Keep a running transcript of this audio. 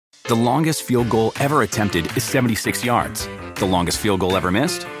The longest field goal ever attempted is 76 yards. The longest field goal ever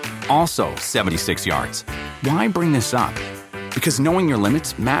missed? Also 76 yards. Why bring this up? Because knowing your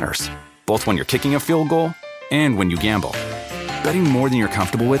limits matters, both when you're kicking a field goal and when you gamble. Betting more than you're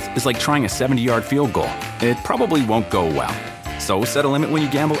comfortable with is like trying a 70-yard field goal. It probably won't go well. So set a limit when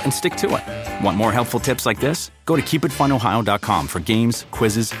you gamble and stick to it. Want more helpful tips like this? Go to keepitfunohio.com for games,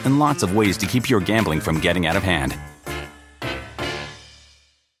 quizzes, and lots of ways to keep your gambling from getting out of hand.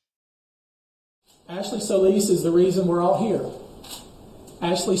 Ashley Solis is the reason we're all here.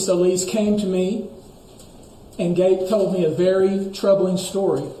 Ashley Solis came to me and told me a very troubling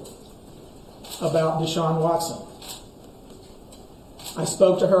story about Deshaun Watson. I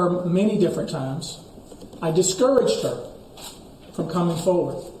spoke to her many different times. I discouraged her from coming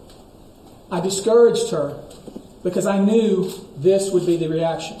forward. I discouraged her because I knew this would be the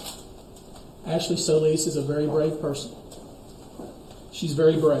reaction. Ashley Solis is a very brave person. She's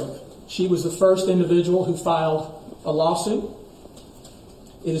very brave. She was the first individual who filed a lawsuit.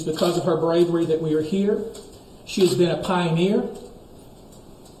 It is because of her bravery that we are here. She has been a pioneer.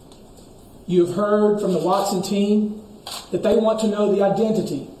 You have heard from the Watson team that they want to know the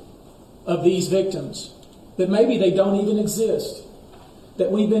identity of these victims, that maybe they don't even exist,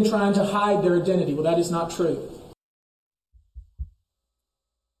 that we've been trying to hide their identity. Well, that is not true.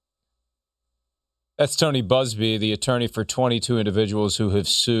 That's Tony Buzbee, the attorney for 22 individuals who have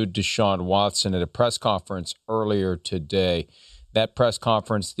sued Deshaun Watson at a press conference earlier today. That press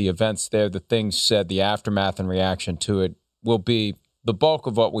conference, the events there, the things said, the aftermath and reaction to it will be the bulk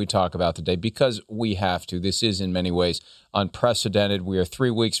of what we talk about today because we have to. This is in many ways unprecedented. We are 3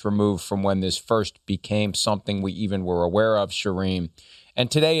 weeks removed from when this first became something we even were aware of, Shireen.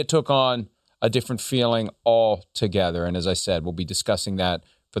 And today it took on a different feeling altogether. And as I said, we'll be discussing that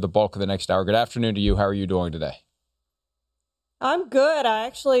for the bulk of the next hour. Good afternoon to you. How are you doing today? I'm good. I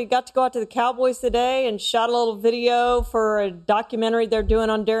actually got to go out to the Cowboys today and shot a little video for a documentary they're doing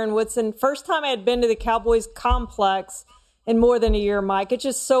on Darren Woodson. First time I had been to the Cowboys complex in more than a year, Mike. It's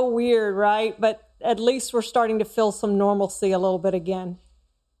just so weird, right? But at least we're starting to feel some normalcy a little bit again.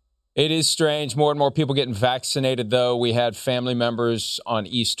 It is strange. More and more people getting vaccinated, though. We had family members on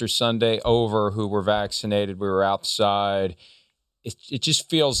Easter Sunday over who were vaccinated. We were outside. It just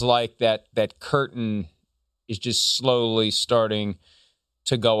feels like that curtain is just slowly starting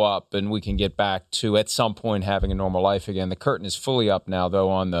to go up, and we can get back to, at some point, having a normal life again. The curtain is fully up now,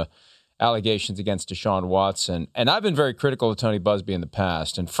 though, on the allegations against Deshaun Watson. And I've been very critical of Tony Buzbee in the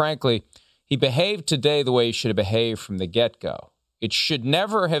past. And frankly, he behaved today the way he should have behaved from the get-go. It should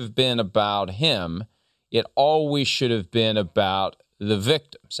never have been about him. It always should have been about the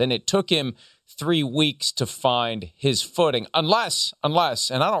victims. And it took him 3 weeks to find his footing, unless, and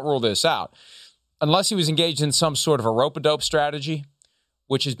I don't rule this out, unless he was engaged in some sort of a rope-a-dope strategy,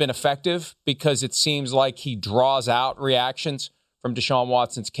 which has been effective because it seems like he draws out reactions from Deshaun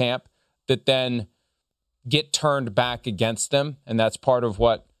Watson's camp that then get turned back against them, and that's part of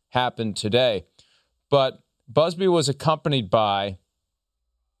what happened today. But Buzbee was accompanied by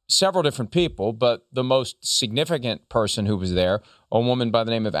several different people, but the most significant person who was there, a woman by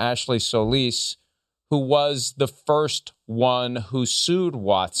the name of Ashley Solis, who was the first one who sued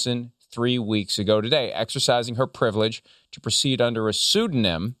Watson 3 weeks ago today, exercising her privilege to proceed under a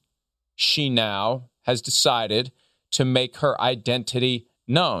pseudonym. She now has decided to make her identity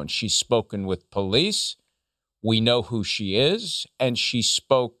known. She's spoken with police. We know who she is, and she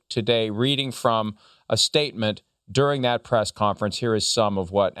spoke today reading from a statement during that press conference. Here is some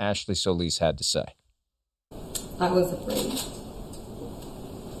of what Ashley Solis had to say. I was afraid.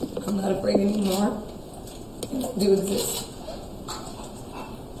 I'm not afraid anymore. I do exist.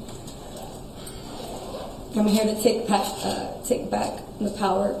 I'm here to take back the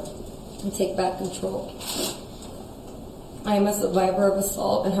power and take back control. I am a survivor of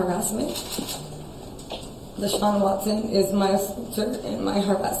assault and harassment. Deshaun Watson is my assaulter and my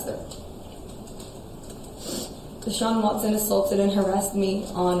harasser. Deshaun Watson assaulted and harassed me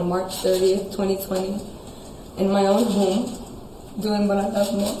on March 30th, 2020, in my own home, doing what I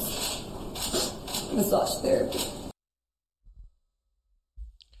love most, massage therapy.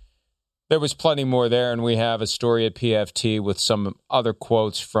 There was plenty more there, and we have a story at PFT with some other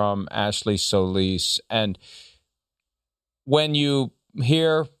quotes from Ashley Solis. And when you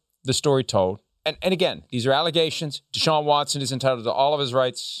hear the story told, and again, these are allegations. Deshaun Watson is entitled to all of his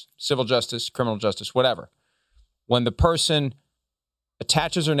rights, civil justice, criminal justice, whatever. When the person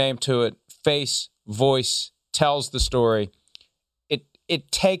attaches her name to it, face, voice, tells the story, it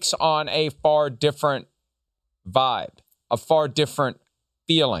takes on a far different vibe, a far different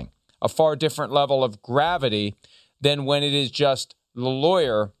feeling, a far different level of gravity than when it is just the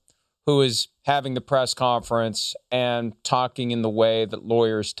lawyer who is having the press conference and talking in the way that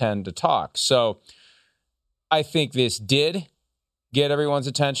lawyers tend to talk. So I think this did get everyone's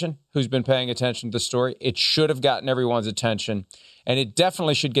attention who's been paying attention to the story. It should have gotten everyone's attention, and it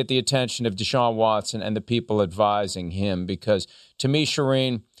definitely should get the attention of Deshaun Watson and the people advising him, because to me,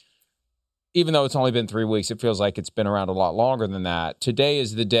 Shireen, even though it's only been 3 weeks, it feels like it's been around a lot longer than that. Today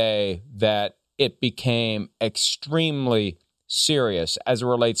is the day that it became extremely serious as it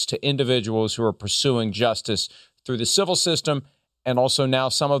relates to individuals who are pursuing justice through the civil system and also now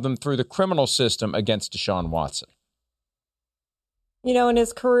some of them through the criminal system against Deshaun Watson. You know, in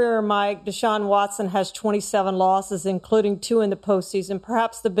his career, Mike, Deshaun Watson has 27 losses, including 2 in the postseason.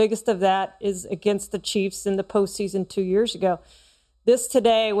 Perhaps the biggest of that is against the Chiefs in the postseason 2 years ago. This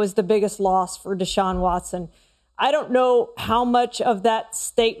today was the biggest loss for Deshaun Watson. I don't know how much of that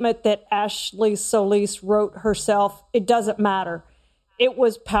statement that Ashley Solis wrote herself, it doesn't matter. It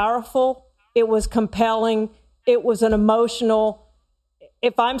was powerful. It was compelling. It was an emotional.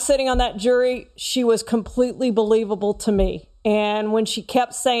 If I'm sitting on that jury, she was completely believable to me. And when she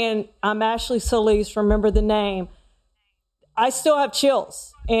kept saying, I'm Ashley Solis, remember the name, I still have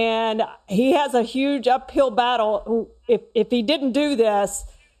chills. And he has a huge uphill battle. If he didn't do this,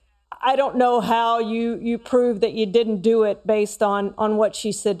 I don't know how you prove that you didn't do it based on what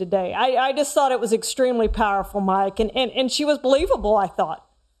she said today. I just thought it was extremely powerful, Mike. And she was believable, I thought.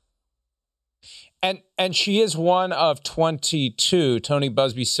 And she is one of 22. Tony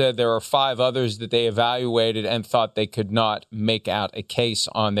Buzbee said there are 5 others that they evaluated and thought they could not make out a case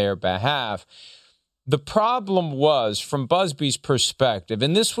on their behalf. The problem was, from Buzbee's perspective,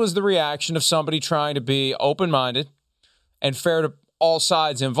 and this was the reaction of somebody trying to be open-minded and fair to all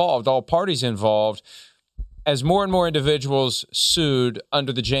sides involved, all parties involved, as more and more individuals sued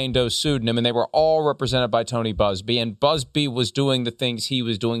under the Jane Doe pseudonym, and they were all represented by Tony Buzbee, and Buzbee was doing the things he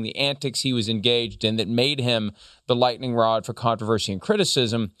was doing, the antics he was engaged in that made him the lightning rod for controversy and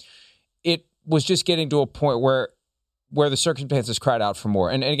criticism. It was just getting to a point where the circumstances cried out for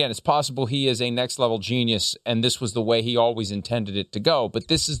more. And again, it's possible he is a next-level genius, and this was the way he always intended it to go, but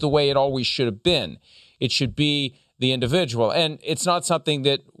this is the way it always should have been. It should be the individual. And it's not something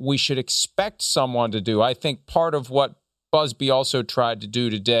that we should expect someone to do. I think part of what Buzbee also tried to do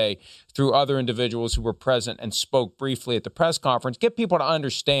today through other individuals who were present and spoke briefly at the press conference, get people to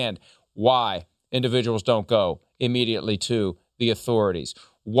understand why individuals don't go immediately to the authorities,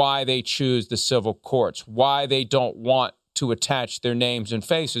 why they choose the civil courts, why they don't want to attach their names and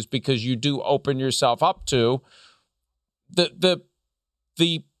faces, because you do open yourself up to the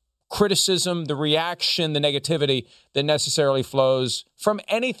criticism, the reaction, the negativity that necessarily flows from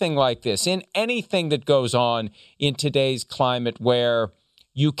anything like this, in anything that goes on in today's climate where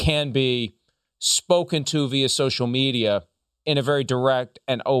you can be spoken to via social media in a very direct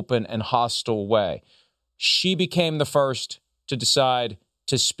and open and hostile way. She became the first to decide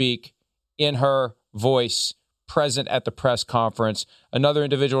to speak in her voice, present at the press conference. Another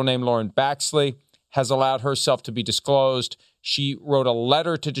individual named Lauren Baxley has allowed herself to be disclosed. She wrote a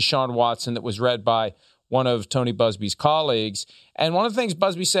letter to Deshaun Watson that was read by one of Tony Buzbee's colleagues. And one of the things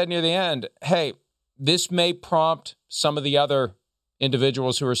Buzbee said near the end, hey, this may prompt some of the other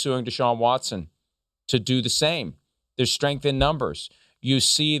individuals who are suing Deshaun Watson to do the same. There's strength in numbers. You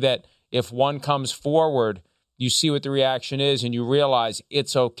see that if one comes forward, you see what the reaction is, and you realize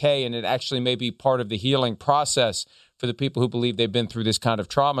it's okay, and it actually may be part of the healing process for the people who believe they've been through this kind of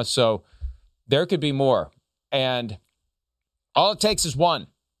trauma. So there could be more. And all it takes is one.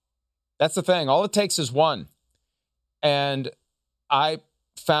 That's the thing. All it takes is one. And I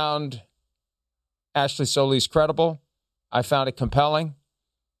found Ashley Solis credible. I found it compelling.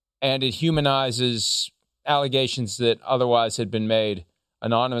 And it humanizes allegations that otherwise had been made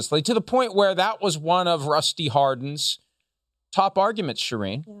anonymously, to the point where that was one of Rusty Hardin's top arguments,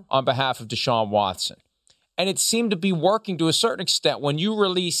 Shireen, on behalf of Deshaun Watson. And it seemed to be working to a certain extent. When you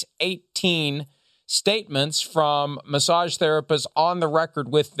release 18 statements from massage therapists on the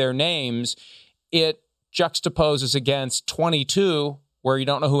record with their names, it juxtaposes against 22 where you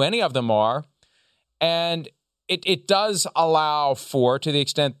don't know who any of them are. And it does allow for, to the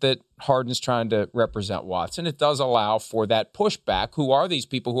extent that Hardin's trying to represent Watson, it does allow for that pushback. Who are these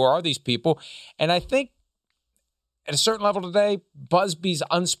people? Who are these people? And I think at a certain level today, Buzbee's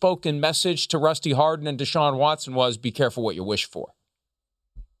unspoken message to Rusty Hardin and Deshaun Watson was, be careful what you wish for.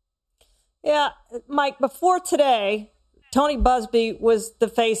 Yeah, Mike, before today, Tony Buzbee was the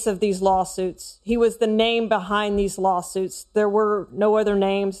face of these lawsuits. He was the name behind these lawsuits. There were no other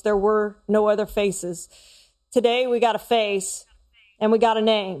names. There were no other faces. Today, we got a face and we got a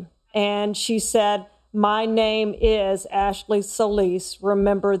name. And she said, my name is Ashley Solis.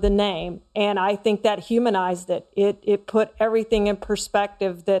 Remember the name. And I think that humanized it. It put everything in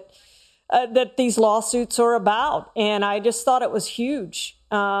perspective that these lawsuits are about. And I just thought it was huge.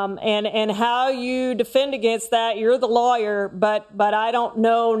 And how you defend against that, you're the lawyer, but I don't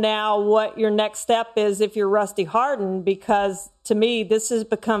know now what your next step is if you're Rusty Hardin, because to me, this has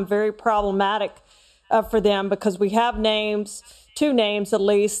become very problematic for them, because we have names, 2 names at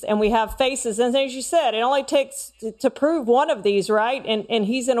least, and we have faces. And as you said, it only takes to prove one of these, right? And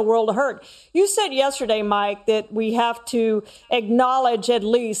he's in a world of hurt. You said yesterday, Mike, that we have to acknowledge at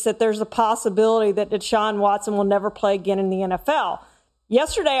least that there's a possibility that Deshaun Watson will never play again in the NFL.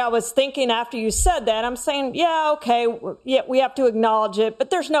 Yesterday, I was thinking after you said that, I'm saying, yeah, okay, yeah, we have to acknowledge it, but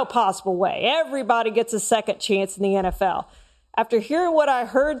there's no possible way. Everybody gets a second chance in the NFL. After hearing what I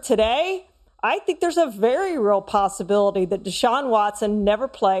heard today, I think there's a very real possibility that Deshaun Watson never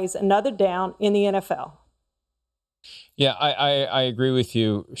plays another down in the NFL. Yeah, I agree with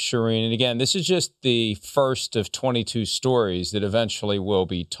you, Shireen. And again, this is just the first of 22 stories that eventually will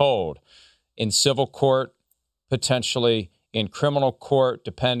be told in civil court, potentially in criminal court,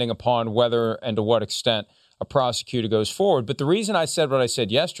 depending upon whether and to what extent a prosecutor goes forward. But the reason I said what I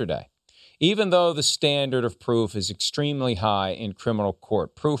said yesterday, even though the standard of proof is extremely high in criminal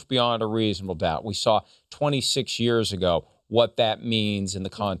court, proof beyond a reasonable doubt, we saw 26 years ago what that means in the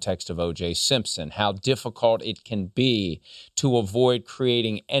context of O.J. Simpson, how difficult it can be to avoid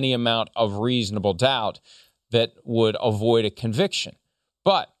creating any amount of reasonable doubt that would avoid a conviction.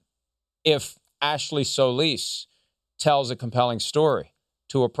 But if Ashley Solis tells a compelling story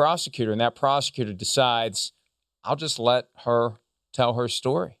to a prosecutor, and that prosecutor decides, I'll just let her tell her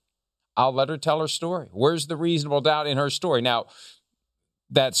story. I'll let her tell her story. Where's the reasonable doubt in her story? Now,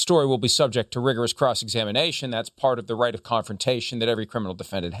 that story will be subject to rigorous cross-examination. That's part of the right of confrontation that every criminal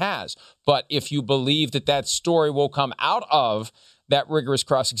defendant has. But if you believe that that story will come out of that rigorous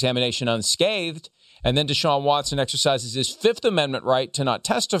cross-examination unscathed, and then Deshaun Watson exercises his Fifth Amendment right to not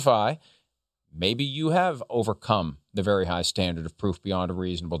testify, maybe you have overcome the very high standard of proof beyond a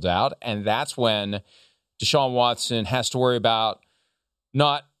reasonable doubt. And that's when Deshaun Watson has to worry about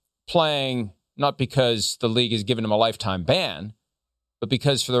not playing, not because the league has given him a lifetime ban, but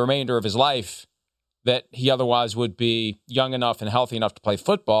because for the remainder of his life that he otherwise would be young enough and healthy enough to play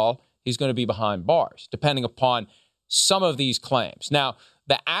football, he's going to be behind bars, depending upon some of these claims. Now,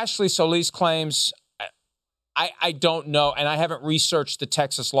 the Ashley Solis claims, I don't know, and I haven't researched the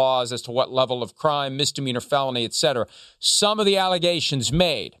Texas laws as to what level of crime, misdemeanor, felony, etc. Some of the allegations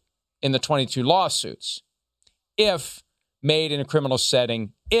made in the 22 lawsuits, if made in a criminal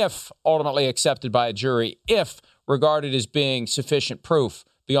setting, if ultimately accepted by a jury, if regarded as being sufficient proof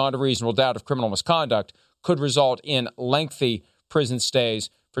beyond a reasonable doubt of criminal misconduct, could result in lengthy prison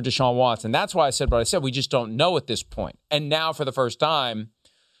stays for Deshaun Watson. That's why I said what I said. We just don't know at this point. And now, for the first time,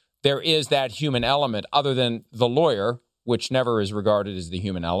 there is that human element other than the lawyer, which never is regarded as the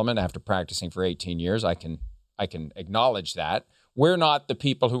human element. After practicing for 18 years, I can acknowledge that. We're not the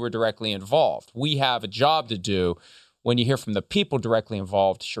people who were directly involved. We have a job to do. When you hear from the people directly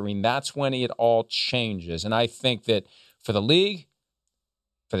involved, Shireen, that's when it all changes. And I think that for the league,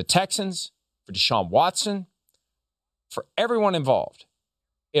 for the Texans, for Deshaun Watson, for everyone involved,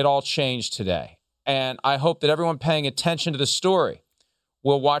 it all changed today. And I hope that everyone paying attention to the story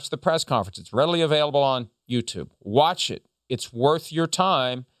will watch the press conference. It's readily available on YouTube. Watch it. It's worth your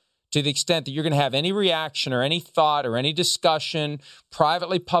time to the extent that you're going to have any reaction or any thought or any discussion,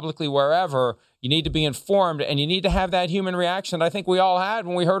 privately, publicly, wherever. You need to be informed, and you need to have that human reaction that I think we all had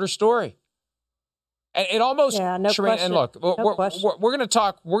when we heard her story. And it almost, yeah, no Shireen, question. and look, we're going to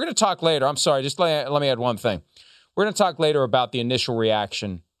talk. We're going to talk later. I'm sorry, just let me add one thing. We're going to talk later about the initial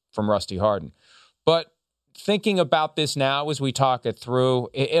reaction from Rusty Hardin, but thinking about this now as we talk it through,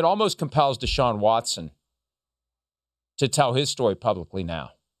 it almost compels Deshaun Watson to tell his story publicly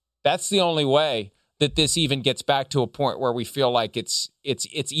now. That's the only way that this even gets back to a point where we feel like it's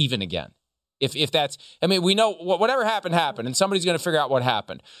even again. If that's, I mean, we know whatever happened, and somebody's going to figure out what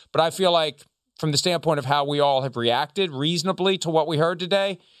happened. But I feel like from the standpoint of how we all have reacted reasonably to what we heard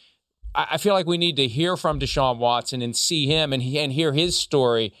today, I feel like we need to hear from Deshaun Watson and see him and hear his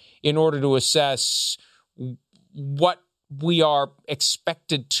story in order to assess what we are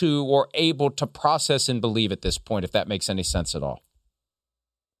expected to or able to process and believe at this point, if that makes any sense at all.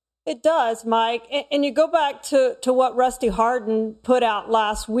 It does, Mike. And you go back to what Rusty Hardin put out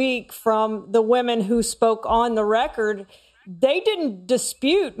last week from the women who spoke on the record. They didn't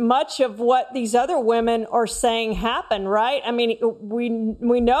dispute much of what these other women are saying happened, right? I mean, we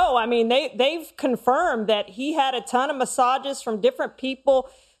know, I mean, they've confirmed that he had a ton of massages from different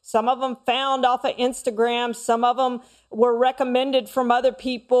people some of them found off of Instagram, some of them were recommended from other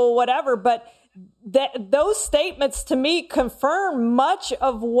people, whatever. But those statements to me confirm much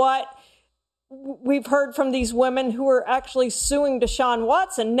of what we've heard from these women who are actually suing Deshaun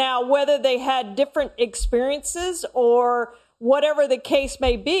Watson. Now, whether they had different experiences or whatever the case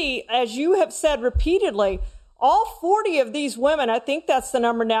may be, as you have said repeatedly, all 40 of these women, I think that's the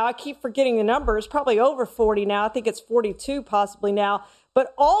number now. I keep forgetting the number. It's probably over 40 now. I think it's 42 possibly now.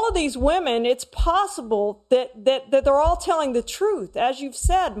 But all of these women, it's possible that they're all telling the truth, as you've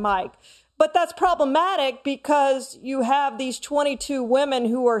said, Mike. But that's problematic because you have these 22 women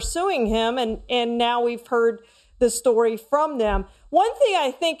who are suing him, and now we've heard the story from them. One thing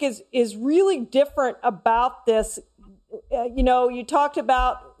I think is really different about this, you talked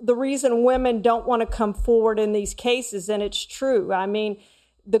about the reason women don't want to come forward in these cases, and it's true. I mean,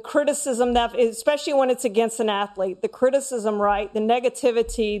 the criticism that, especially when it's against an athlete, the criticism, right, the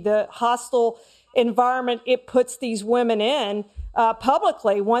negativity, the hostile environment it puts these women in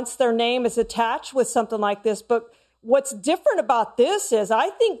publicly once their name is attached with something like this. But what's different about this is I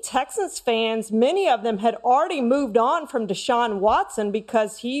think Texans fans, many of them had already moved on from Deshaun Watson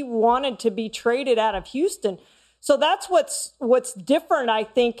because he wanted to be traded out of Houston. So that's what's different, I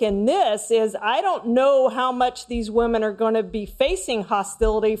think, in this is I don't know how much these women are going to be facing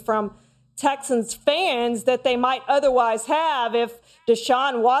hostility from Texans fans that they might otherwise have if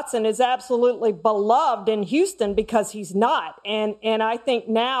Deshaun Watson is absolutely beloved in Houston, because he's not. And I think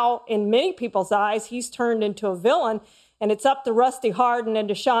now, in many people's eyes, he's turned into a villain, and it's up to Rusty Hardin and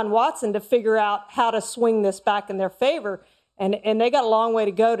Deshaun Watson to figure out how to swing this back in their favor. And they got a long way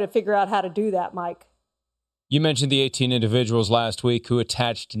to go to figure out how to do that, Mike. You mentioned the 18 individuals last week who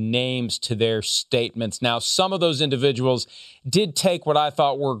attached names to their statements. Now, some of those individuals did take what I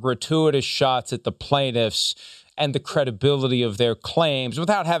thought were gratuitous shots at the plaintiffs and the credibility of their claims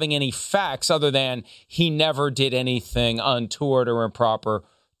without having any facts other than he never did anything untoward or improper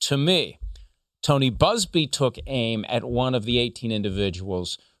to me. Tony Busby took aim at one of the 18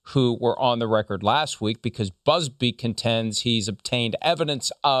 individuals who were on the record last week because Busby contends he's obtained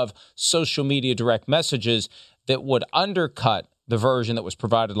evidence of social media direct messages that would undercut the version that was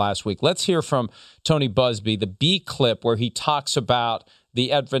provided last week. Let's hear from Tony Busby, the B clip where he talks about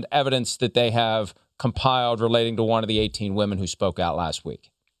the evidence that they have compiled relating to one of the 18 women who spoke out last week.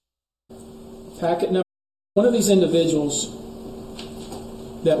 Packet number one of these individuals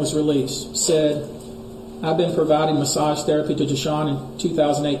that was released said, I've been providing massage therapy to Deshaun in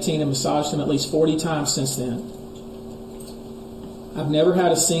 2018 and massaged him at least 40 times since then. I've never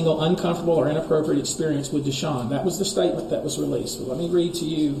had a single uncomfortable or inappropriate experience with Deshaun. That was the statement that was released. But let me read to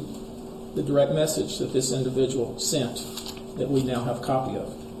you the direct message that this individual sent that we now have a copy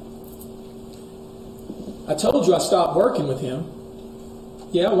of. I told you I stopped working with him.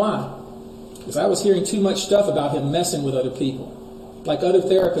 Yeah, why? Because I was hearing too much stuff about him messing with other people, like other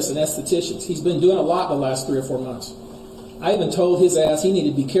therapists and estheticians. He's been doing a lot the last 3 or 4 months. I even told his ass he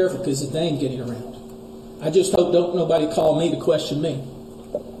needed to be careful because his name getting around. I just hope don't nobody call me to question me.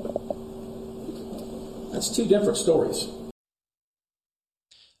 That's 2 different stories.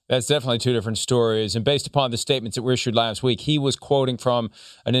 That's definitely 2 different stories. And based upon the statements that were issued last week, he was quoting from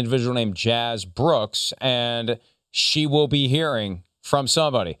an individual named Jazz Brooks, and she will be hearing from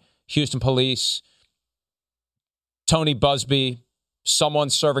somebody. Houston police, Tony Busby, someone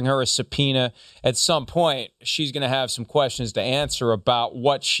serving her a subpoena. At some point, she's going to have some questions to answer about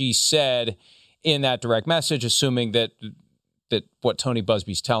what she said in that direct message, assuming that what Tony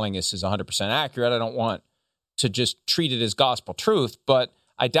Busby's telling us is 100% accurate. I don't want to just treat it as gospel truth, but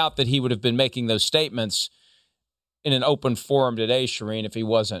I doubt that he would have been making those statements in an open forum today, Shireen, if he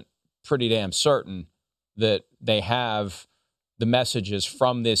wasn't pretty damn certain that they have the messages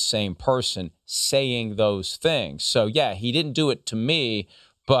from this same person saying those things. So, yeah, he didn't do it to me,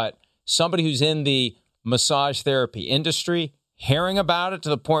 but somebody who's in the massage therapy industry, hearing about it to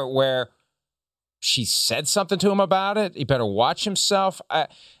the point where she said something to him about it, he better watch himself.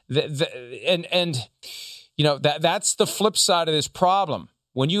 That's the flip side of this problem.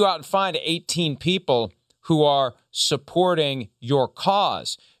 When you go out and find 18 people who are supporting your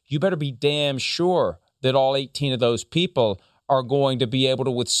cause, you better be damn sure that all 18 of those people are going to be able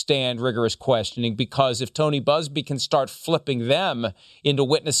to withstand rigorous questioning, because if Tony Busby can start flipping them into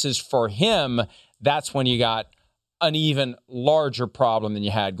witnesses for him, that's when you got an even larger problem than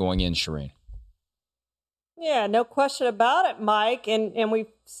you had going in, Shireen. Yeah, no question about it, Mike. And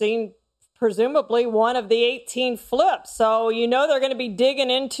we've seen presumably one of the 18 flips. So, they're going to be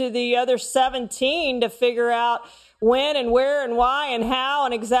digging into the other 17 to figure out when and where and why and how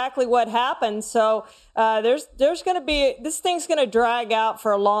and exactly what happened. So there's going to be, this thing's going to drag out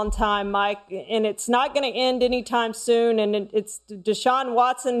for a long time, Mike, and it's not going to end anytime soon. And it's Deshaun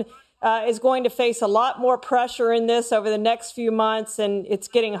Watson is going to face a lot more pressure in this over the next few months, and it's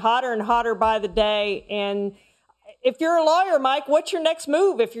getting hotter and hotter by the day. And if you're a lawyer, Mike, what's your next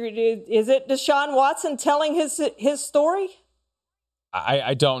move? Is it Deshaun Watson telling his story?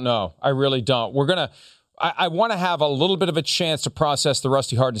 I don't know. I really don't. I want to have a little bit of a chance to process the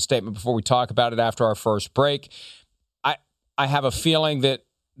Rusty Hardin statement before we talk about it after our first break. I have a feeling that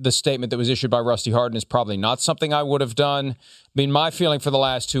the statement that was issued by Rusty Hardin is probably not something I would have done. I mean, my feeling for the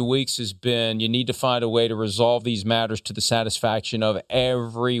last 2 weeks has been you need to find a way to resolve these matters to the satisfaction of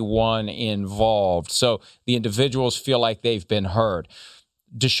everyone involved. So the individuals feel like they've been heard.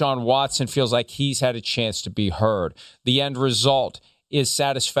 Deshaun Watson feels like he's had a chance to be heard. The end result is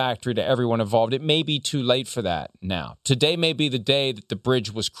satisfactory to everyone involved. It may be too late for that now. Today may be the day that the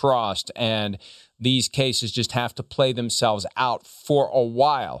bridge was crossed and these cases just have to play themselves out for a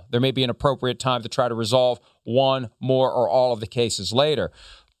while. There may be an appropriate time to try to resolve one, more, or all of the cases later.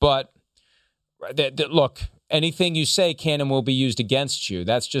 But look, anything you say can and will be used against you.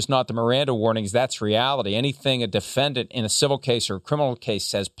 That's just not the Miranda warnings. That's reality. Anything a defendant in a civil case or a criminal case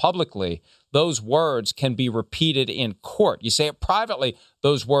says publicly, those words can be repeated in court. You say it privately,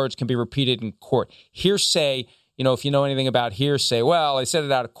 those words can be repeated in court. Hearsay, if you know anything about hearsay, well, I said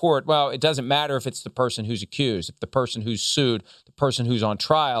it out of court. Well, it doesn't matter if it's the person who's accused, if the person who's sued, the person who's on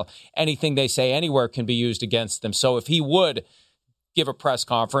trial, anything they say anywhere can be used against them. So if he would give a press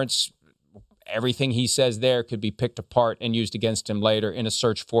conference, everything he says there could be picked apart and used against him later in a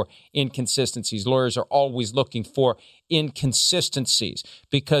search for inconsistencies. Lawyers are always looking for inconsistencies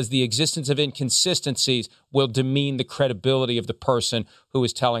because the existence of inconsistencies will demean the credibility of the person who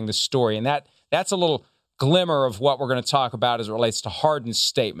is telling the story. And that's a little glimmer of what we're going to talk about as it relates to Hardin's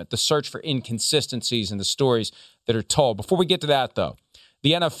statement, the search for inconsistencies in the stories that are told. Before we get to that, though,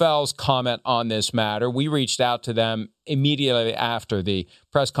 the NFL's comment on this matter, we reached out to them immediately after the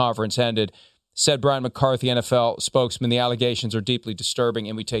press conference ended. Said Brian McCarthy, NFL spokesman, the allegations are deeply disturbing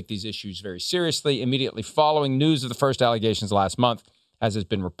and we take these issues very seriously. Immediately following news of the first allegations last month, as has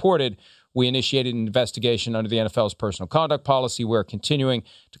been reported, we initiated an investigation under the NFL's personal conduct policy. We're continuing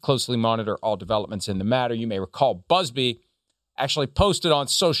to closely monitor all developments in the matter. You may recall Busby actually posted on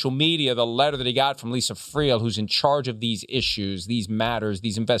social media the letter that he got from Lisa Friel, who's in charge of these issues, these matters,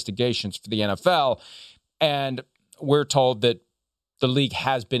 these investigations for the NFL. And we're told that the league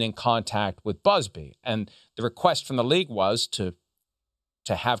has been in contact with Busby. And the request from the league was to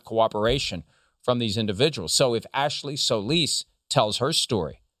have cooperation from these individuals. So if Ashley Solis tells her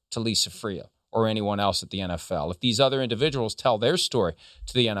story to Lisa Friel or anyone else at the NFL, if these other individuals tell their story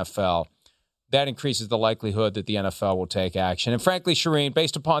to the NFL, that increases the likelihood that the NFL will take action. And frankly, Shireen,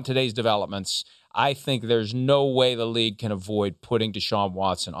 based upon today's developments, I think there's no way the league can avoid putting Deshaun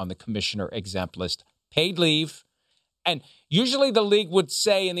Watson on the commissioner exempt list. Paid leave. And usually the league would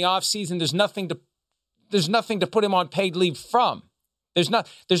say in the offseason, there's nothing to put him on paid leave from. There's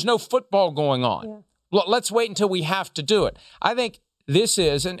no football going on. Yeah. Let's wait until we have to do it. I think this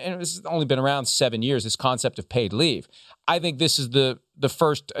is, and it's only been around 7 years, this concept of paid leave. I think this is the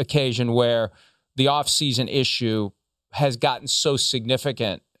first occasion where the offseason issue has gotten so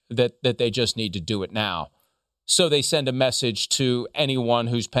significant that they just need to do it now. So they send a message to anyone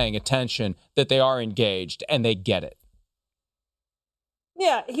who's paying attention that they are engaged and they get it.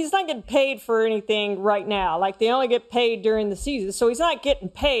 Yeah, he's not getting paid for anything right now. Like, they only get paid during the season. So he's not getting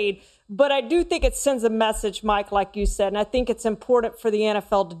paid. But I do think it sends a message, Mike, like you said. And I think it's important for the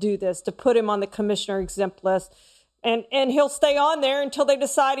NFL to do this, to put him on the commissioner exempt list. And he'll stay on there until they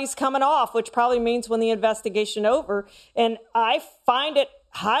decide he's coming off, which probably means when the investigation over. And I find it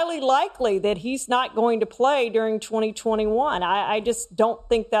highly likely that he's not going to play during 2021. I just don't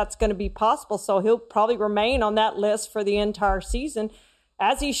think that's going to be possible. So he'll probably remain on that list for the entire season,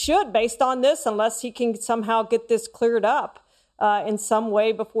 as he should, based on this, unless he can somehow get this cleared up in some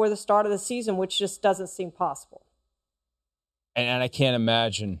way before the start of the season, which just doesn't seem possible. And I can't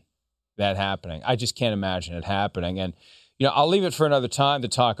imagine that happening. I just can't imagine it happening. And, I'll leave it for another time to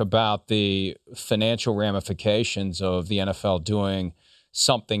talk about the financial ramifications of the NFL doing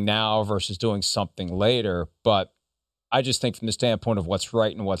something now versus doing something later. But I just think from the standpoint of what's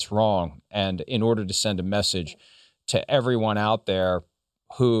right and what's wrong, and in order to send a message to everyone out there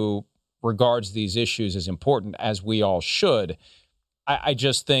who regards these issues as important, as we all should, I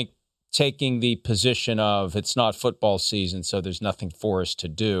just think taking the position of it's not football season, so there's nothing for us to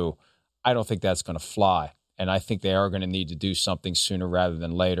do, I don't think that's going to fly. And I think they are going to need to do something sooner rather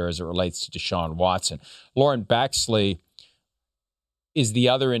than later as it relates to Deshaun Watson. Lauren Baxley is the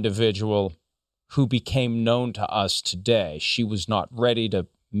other individual who became known to us today. She was not ready to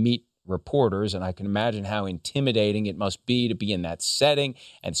meet reporters, and I can imagine how intimidating it must be to be in that setting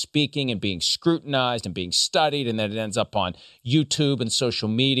and speaking and being scrutinized and being studied, and then it ends up on YouTube and social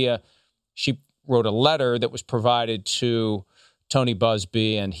media. She wrote a letter that was provided to Tony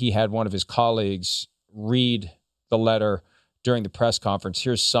Buzbee, and he had one of his colleagues read the letter during the press conference.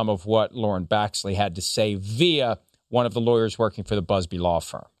 Here's some of what Lauren Baxley had to say via one of the lawyers working for the Buzbee law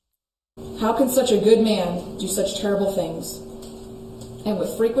firm. How can such a good man do such terrible things, and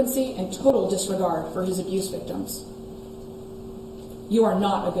with frequency and total disregard for his abuse victims? You are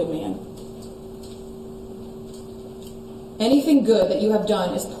not a good man. Anything good that you have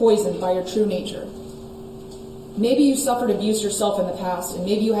done is poisoned by your true nature. Maybe you suffered abuse yourself in the past, and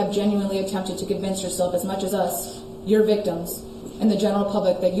maybe you have genuinely attempted to convince yourself as much as us, your victims, and the general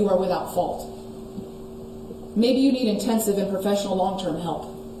public that you are without fault. Maybe you need intensive and professional long-term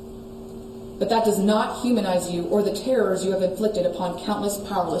help. But that does not humanize you or the terrors you have inflicted upon countless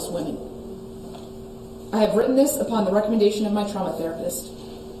powerless women. I have written this upon the recommendation of my trauma therapist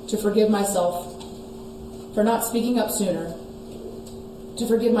to forgive myself for not speaking up sooner, to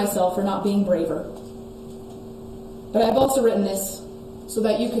forgive myself for not being braver. But I've also written this so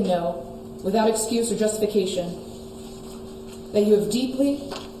that you can know, without excuse or justification, that you have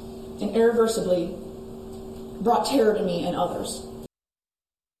deeply and irreversibly brought terror to me and others.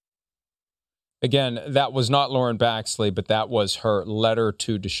 Again, that was not Lauren Baxley, but that was her letter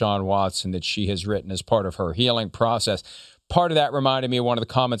to Deshaun Watson that she has written as part of her healing process. Part of that reminded me of one of the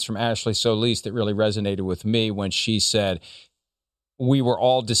comments from Ashley Solis that really resonated with me when she said, we were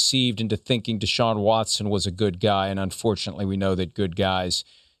all deceived into thinking Deshaun Watson was a good guy, and unfortunately we know that good guys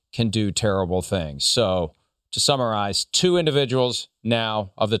can do terrible things. So to summarize, 2 individuals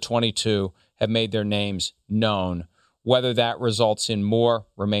now of the 22 have made their names known. Whether that results in more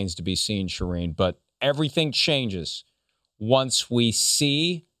remains to be seen, Shireen, but everything changes once we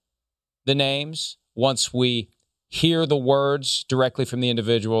see the names, once we hear the words directly from the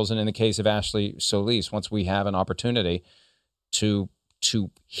individuals, and in the case of Ashley Solis, once we have an opportunity to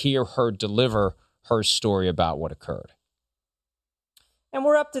hear her deliver her story about what occurred. And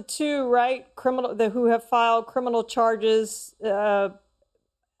we're up to 2, right? Who have filed criminal charges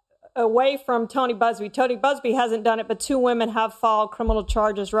away from Tony Buzbee. Tony Buzbee hasn't done it, but 2 women have filed criminal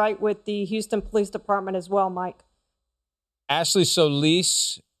charges, right, with the Houston Police Department as well, Mike. Ashley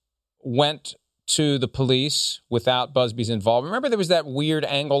Solis went to the police without Buzbee's involvement. Remember there was that weird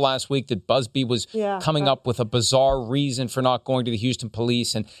angle last week that Buzbee was coming up with a bizarre reason for not going to the Houston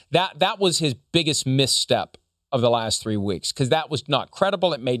police, and that was his biggest misstep of the last 3 weeks, because that was not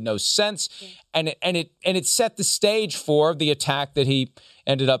credible. It made no sense, and it set the stage for the attack that he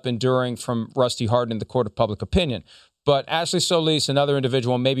ended up enduring from Rusty Hardin in the court of public opinion. But Ashley Solis, another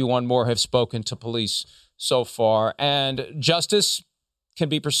individual, maybe one more, have spoken to police so far, and justice can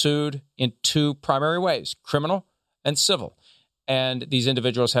be pursued in 2 primary ways, criminal and civil. And these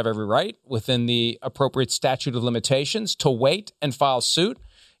individuals have every right within the appropriate statute of limitations to wait and file suit.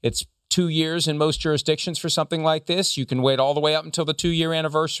 It's 2 years in most jurisdictions for something like this. You can wait all the way up until the 2-year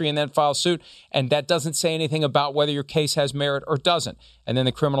anniversary and then file suit. And that doesn't say anything about whether your case has merit or doesn't. And then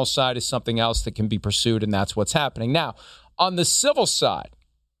the criminal side is something else that can be pursued, and that's what's happening. Now, on the civil side,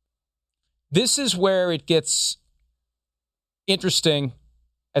 this is where it gets interesting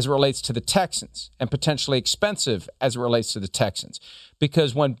as it relates to the Texans, and potentially expensive as it relates to the Texans.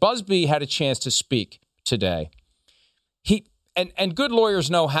 Because when Buzbee had a chance to speak today, and good lawyers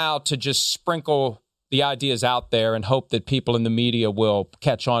know how to just sprinkle the ideas out there and hope that people in the media will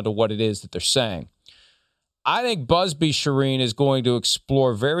catch on to what it is that they're saying. I think Buzbee, Shireen, is going to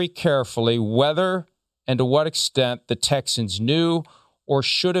explore very carefully whether and to what extent the Texans knew or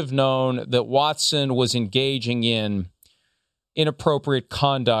should have known that Watson was engaging in inappropriate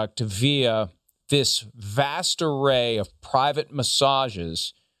conduct via this vast array of private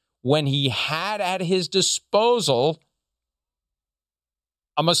massages when he had at his disposal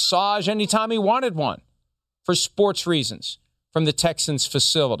a massage anytime he wanted one for sports reasons from the Texans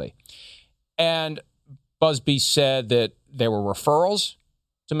facility. And Buzbee said that there were referrals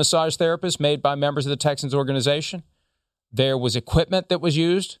to massage therapists made by members of the Texans organization. There was equipment that was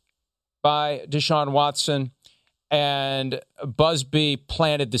used by Deshaun Watson. And Buzbee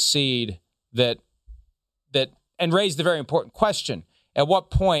planted the seed that and raised the very important question. At what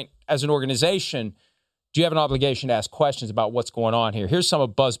point, as an organization, do you have an obligation to ask questions about what's going on here? Here's some of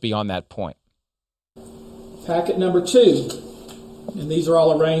Buzbee on that point. Packet number 2. And these are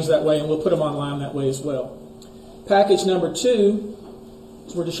all arranged that way, and we'll put them online that way as well. Package number 2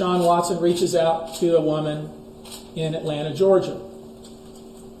 is where Deshaun Watson reaches out to a woman in Atlanta, Georgia,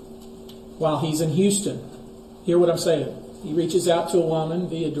 while he's in Houston. Hear what I'm saying. He reaches out to a woman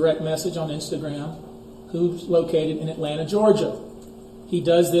via direct message on Instagram who's located in Atlanta, Georgia. He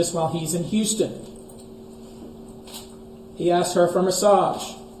does this while he's in Houston. He asks her for a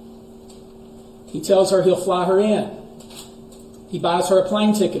massage. He tells her he'll fly her in. He buys her a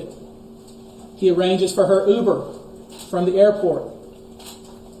plane ticket. He arranges for her Uber from the airport.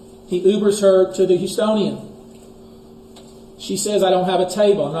 He Ubers her to the Houstonian. She says, I don't have a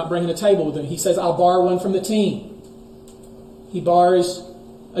table. I'm not bringing a table with me. He says, I'll borrow one from the team. He borrows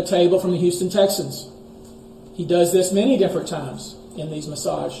a table from the Houston Texans. He does this many different times in these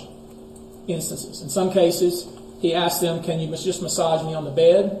massage instances. In some cases, he asks them, can you just massage me on the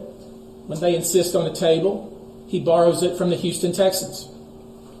bed? When they insist on a table, he borrows it from the Houston Texans.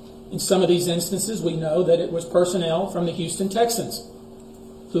 In some of these instances, we know that it was personnel from the Houston Texans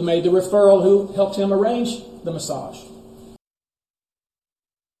who made the referral, who helped him arrange the massage.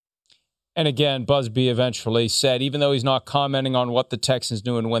 And again, Busby eventually said, even though he's not commenting on what the Texans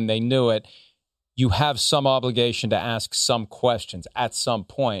knew and when they knew it, you have some obligation to ask some questions at some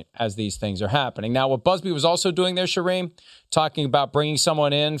point as these things are happening. Now, what Busby was also doing there, Shireen, talking about bringing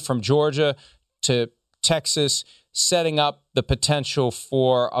someone in from Georgia to Texas, setting up the potential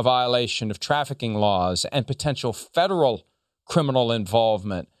for a violation of trafficking laws and potential federal criminal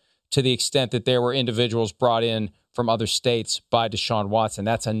involvement to the extent that there were individuals brought in from other states by Deshaun Watson.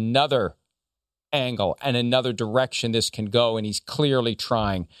 That's another angle and another direction this can go, and he's clearly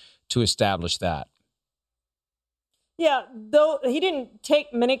trying to establish that. Yeah, though he didn't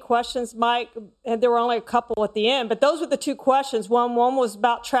take many questions, Mike, and there were only a couple at the end, but those were the 2 questions. One was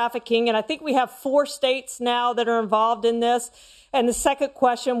about trafficking, and I think we have 4 states now that are involved in this. And the second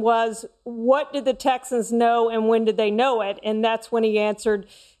question was, what did the Texans know and when did they know it? And that's when he answered,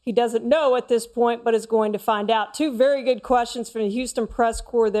 he doesn't know at this point, but is going to find out. 2 very good questions from the Houston Press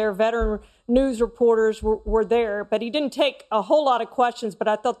Corps there. Veteran news reporters were there, but he didn't take a whole lot of questions, but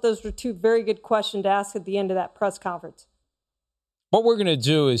I thought those were 2 very good questions to ask at the end of that press conference. What we're going to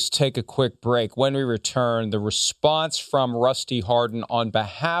do is take a quick break. When we return, the response from Rusty Hardin on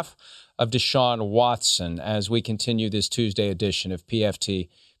behalf of Deshaun Watson as we continue this Tuesday edition of PFT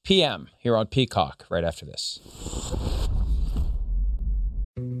PM here on Peacock right after this.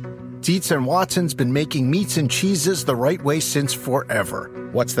 Dietz and Watson's been making meats and cheeses the right way since forever.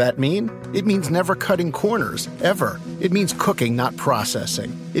 What's that mean? It means never cutting corners, ever. It means cooking, not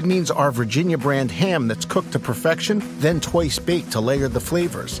processing. It means our Virginia brand ham that's cooked to perfection, then twice baked to layer the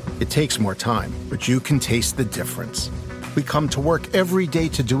flavors. It takes more time, but you can taste the difference. We come to work every day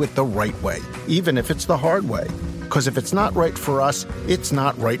to do it the right way, even if it's the hard way. Because if it's not right for us, it's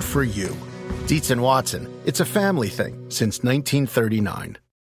not right for you. Dietz and Watson, it's a family thing since 1939.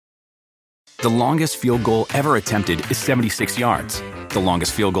 The longest field goal ever attempted is 76 yards. The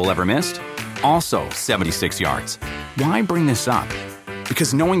longest field goal ever missed? Also 76 yards. Why bring this up?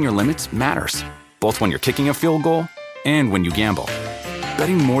 Because knowing your limits matters, both when you're kicking a field goal and when you gamble.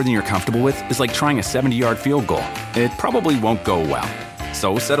 Betting more than you're comfortable with is like trying a 70-yard field goal. It probably won't go well.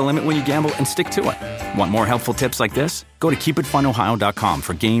 So set a limit when you gamble and stick to it. Want more helpful tips like this? Go to keepitfunohio.com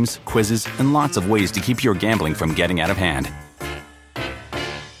for games, quizzes, and lots of ways to keep your gambling from getting out of hand.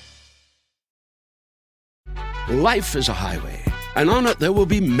 Life is a highway, and on it there will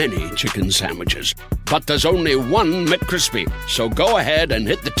be many chicken sandwiches. But there's only one McCrispy. So go ahead and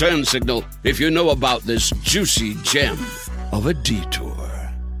hit the turn signal if you know about this juicy gem of a detour.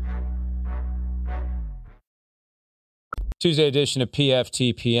 Tuesday edition of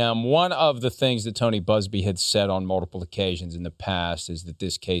PFT PM. One of the things that Tony Busby had said on multiple occasions in the past is that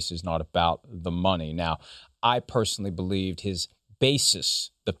this case is not about the money. Now, I personally believed his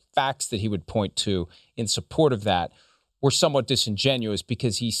basis, the facts that he would point to in support of that, were somewhat disingenuous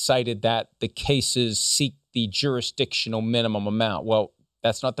because he cited that the cases seek the jurisdictional minimum amount. Well,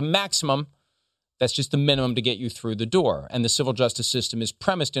 that's not the maximum. That's just the minimum to get you through the door. And the civil justice system is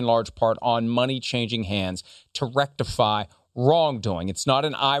premised in large part on money changing hands to rectify wrongdoing. It's not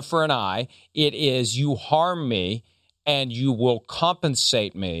an eye for an eye. It is you harm me and you will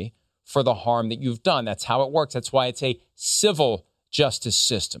compensate me for the harm that you've done. That's how it works. That's why it's a civil justice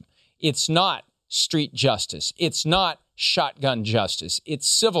system. It's not street justice. It's not shotgun justice. It's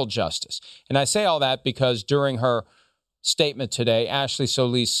civil justice. And I say all that because during her statement today, Ashley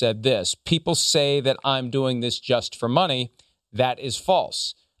Solis said this: people say that I'm doing this just for money. That is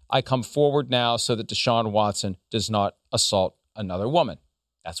false. I come forward now so that Deshaun Watson does not assault another woman.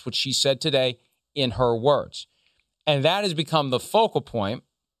 That's what she said today in her words. And that has become the focal point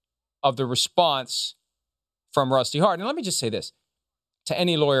of the response from Rusty Hart. And let me just say this to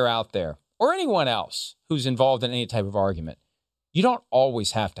any lawyer out there or anyone else who's involved in any type of argument. You don't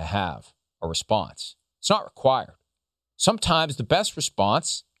always have to have a response. It's not required. Sometimes the best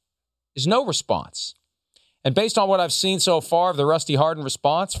response is no response. And based on what I've seen so far of the Rusty Hardin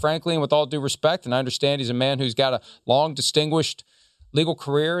response, frankly, and with all due respect, and I understand he's a man who's got a long, distinguished legal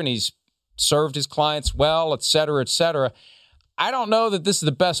career and he's served his clients well, et cetera, I don't know that this is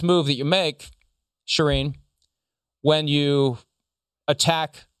the best move that you make, Shireen, when you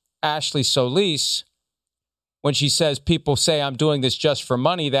attack Ashley Solis when she says people say I'm doing this just for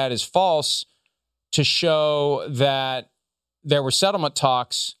money. That is false, to show that there were settlement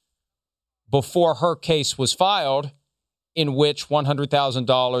talks before her case was filed in which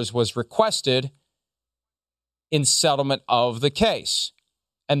 $100,000 was requested in settlement of the case.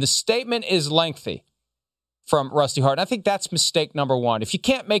 And the statement is lengthy from Rusty Hart. I think that's mistake number one. If you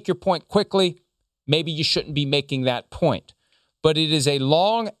can't make your point quickly, maybe you shouldn't be making that point. But it is a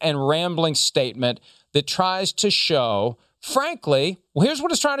long and rambling statement that tries to show, frankly, well, here's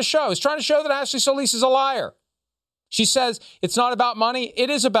what it's trying to show. It's trying to show that Ashley Solis is a liar. She says it's not about money. It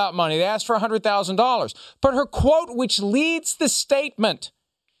is about money. They asked for $100,000. But her quote, which leads the statement,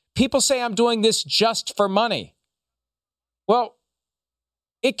 people say I'm doing this just for money. Well,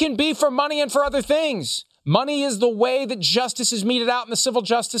 it can be for money and for other things. Money is the way that justice is meted out in the civil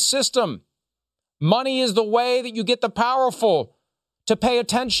justice system. Money is the way that you get the powerful to pay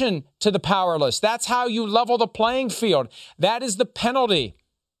attention to the powerless. That's how you level the playing field. That is the penalty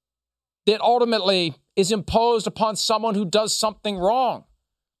that ultimately is imposed upon someone who does something wrong.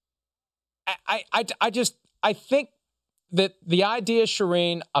 I think that the idea,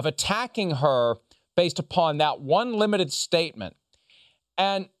 Shireen, of attacking her based upon that one limited statement,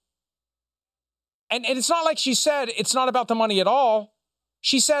 and it's not like she said it's not about the money at all.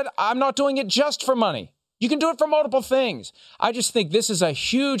 She said, I'm not doing it just for money. You can do it for multiple things. I just think this is a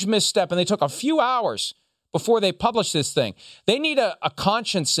huge misstep, and they took a few hours before they published this thing. They need a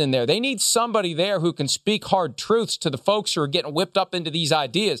conscience in there. They need somebody there who can speak hard truths to the folks who are getting whipped up into these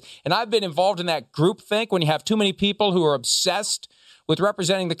ideas. And I've been involved in that groupthink when you have too many people who are obsessed with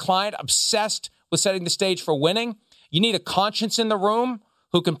representing the client, obsessed with setting the stage for winning. You need a conscience in the room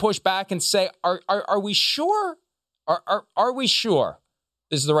who can push back and say, are we sure? Are we sure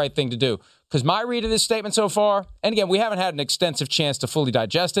this is the right thing to do? Because my read of this statement so far, and again, we haven't had an extensive chance to fully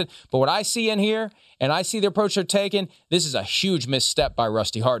digest it, but what I see in here, and I see the approach they're taking, this is a huge misstep by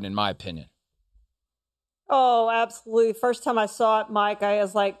Rusty Hardin, in my opinion. Oh, absolutely. First time I saw it, Mike, I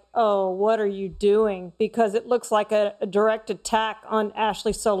was like, oh, what are you doing? Because it looks like a direct attack on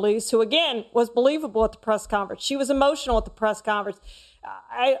Ashley Solis, who, again, was believable at the press conference. She was emotional at the press conference.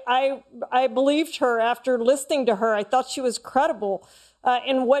 I believed her after listening to her. I thought she was credible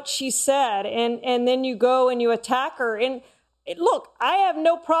in what she said. And then you go and you attack her. And look, I have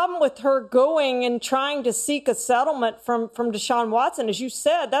no problem with her going and trying to seek a settlement from Deshaun Watson. As you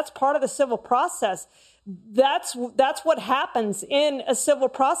said, that's part of the civil process. That's what happens in a civil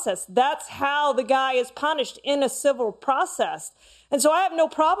process. That's how the guy is punished in a civil process. And so I have no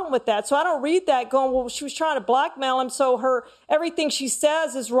problem with that. So I don't read that going, well, she was trying to blackmail him, so everything she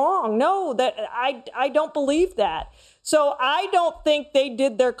says is wrong. No, that I don't believe that. So I don't think they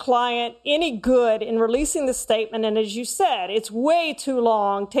did their client any good in releasing the statement. And as you said, it's way too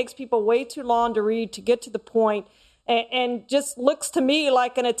long, takes people way too long to read to get to the point, and just looks to me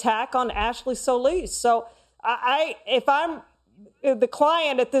like an attack on Ashley Solis. So if I'm the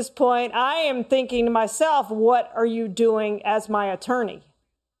client at this point, I am thinking to myself, what are you doing as my attorney?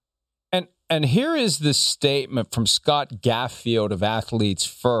 And here is the statement from Scott Gaffield of Athletes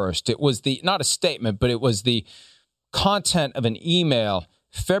First. It was not a statement, but it was the content of an email,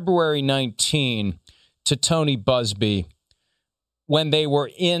 February 19, to Tony Buzbee, when they were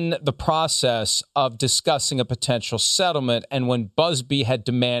in the process of discussing a potential settlement, and when Buzbee had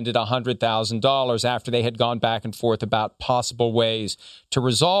demanded $100,000 after they had gone back and forth about possible ways to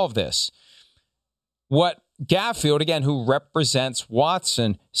resolve this. What Gaffield, again, who represents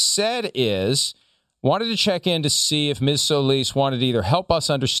Watson, said is, wanted to check in to see if Ms. Solis wanted to either help us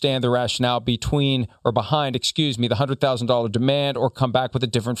understand the rationale behind the $100,000 demand, or come back with a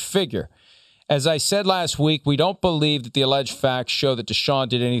different figure. As I said last week, we don't believe that the alleged facts show that Deshaun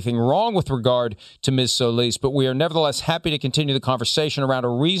did anything wrong with regard to Ms. Solis, but we are nevertheless happy to continue the conversation around a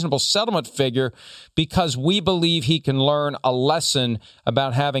reasonable settlement figure because we believe he can learn a lesson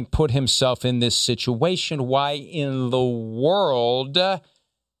about having put himself in this situation. Why in the world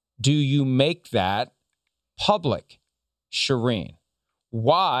do you make that public, Shireen?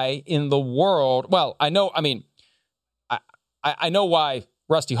 Why in the world? Well, I know why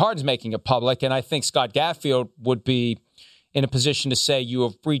Rusty Hardin's making it public, and I think Scott Gatfield would be in a position to say you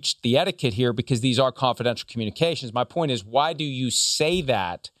have breached the etiquette here because these are confidential communications. My point is, why do you say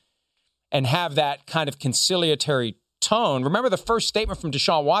that and have that kind of conciliatory tone? Remember the first statement from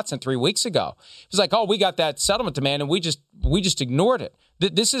Deshaun Watson 3 weeks ago. It was like, oh, we got that settlement demand and we just ignored it.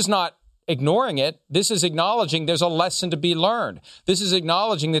 This is not ignoring it. This is acknowledging there's a lesson to be learned. This is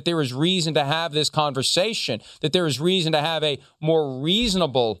acknowledging that there is reason to have this conversation, that there is reason to have a more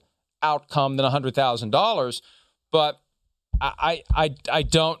reasonable outcome than $100,000. But they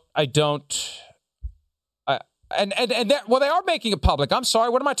are making it public. I'm sorry.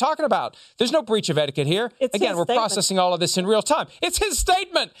 What am I talking about? There's no breach of etiquette here. Again, we're processing all of this in real time. It's his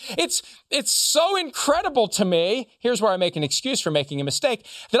statement. It's so incredible to me. Here's where I make an excuse for making a mistake,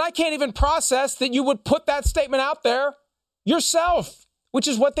 that I can't even process that you would put that statement out there yourself, which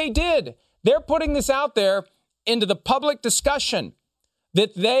is what they did. They're putting this out there into the public discussion,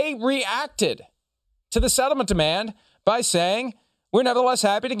 that they reacted to the settlement demand by saying, we're nevertheless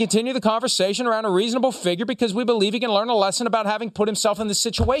happy to continue the conversation around a reasonable figure because we believe he can learn a lesson about having put himself in this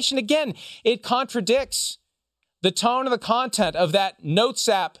situation. Again, it contradicts the tone and the content of that Notes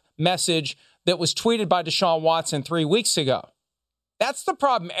app message that was tweeted by Deshaun Watson 3 weeks ago. That's the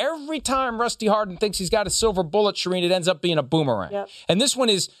problem. Every time Rusty Hardin thinks he's got a silver bullet, Shireen, it ends up being a boomerang. Yep. And this one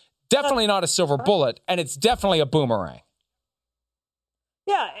is definitely not a silver bullet, and it's definitely a boomerang.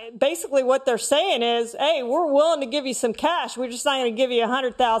 Yeah, basically what they're saying is, hey, we're willing to give you some cash. We're just not going to give you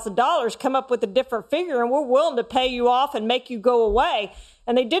 $100,000, come up with a different figure, and we're willing to pay you off and make you go away.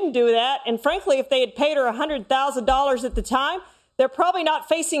 And they didn't do that. And frankly, if they had paid her $100,000 at the time, they're probably not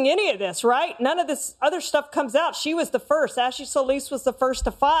facing any of this, right? None of this other stuff comes out. She was the first. Ashley Solis was the first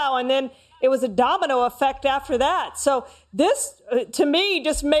to file, and then it was a domino effect after that. So this, to me,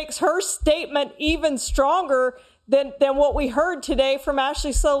 just makes her statement even stronger than what we heard today from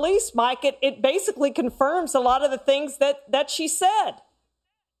Ashley Solis, Mike. It basically confirms a lot of the things that she said.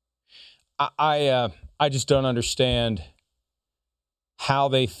 I just don't understand how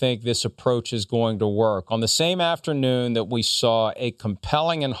they think this approach is going to work. On the same afternoon that we saw a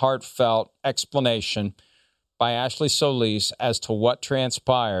compelling and heartfelt explanation by Ashley Solis as to what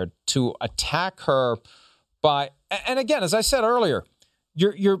transpired, to attack her by, and again, as I said earlier,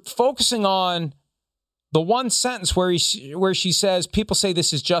 you're focusing on the one sentence where she says, people say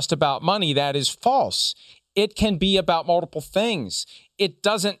this is just about money. That is false. It can be about multiple things. It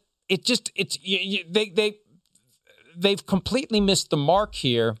doesn't, they've completely missed the mark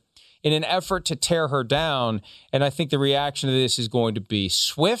here in an effort to tear her down. And I think the reaction to this is going to be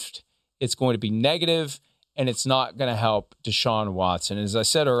swift. It's going to be negative, and it's not going to help Deshaun Watson. And as I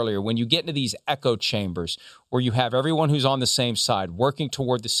said earlier, when you get into these echo chambers where you have everyone who's on the same side working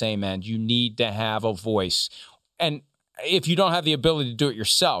toward the same end, you need to have a voice. And if you don't have the ability to do it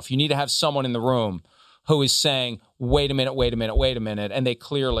yourself, you need to have someone in the room who is saying, wait a minute. And they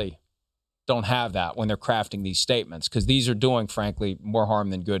clearly don't have that when they're crafting these statements, because these are doing, frankly, more harm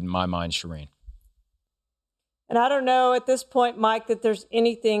than good in my mind, Shireen. And I don't know at this point, Mike, that there's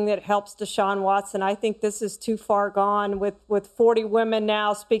anything that helps Deshaun Watson. I think this is too far gone with 40 women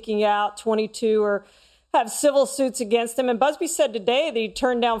now speaking out, 22 have civil suits against him. And Busby said today that he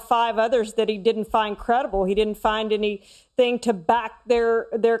turned down 5 others that he didn't find credible. He didn't find anything to back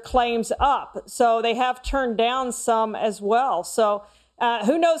their claims up. So they have turned down some as well. So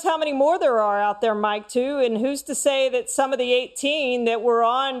who knows how many more there are out there, Mike, too. And who's to say that some of the 18 that were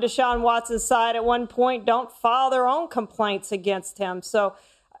on Deshaun Watson's side at one point don't file their own complaints against him. So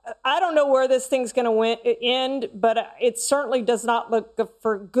I don't know where this thing's going to end, but it certainly does not look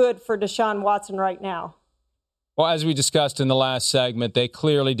good for Deshaun Watson right now. Well, as we discussed in the last segment, they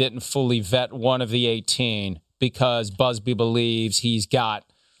clearly didn't fully vet one of the 18 because Busby believes he's got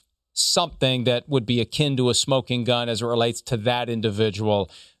something that would be akin to a smoking gun as it relates to that individual.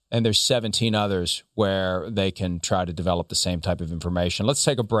 And there's 17 others where they can try to develop the same type of information. Let's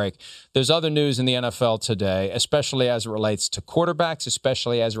take a break. There's other news in the NFL today, especially as it relates to quarterbacks,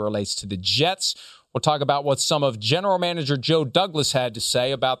 especially as it relates to the Jets. We'll talk about what some of General Manager Joe Douglas had to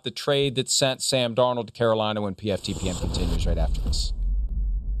say about the trade that sent Sam Darnold to Carolina when PFTPM continues right after this.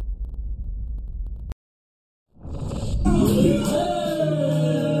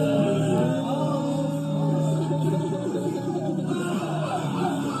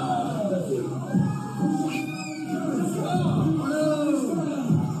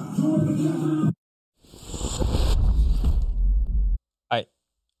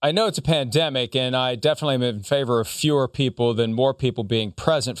 I know it's a pandemic, and I definitely am in favor of fewer people than more people being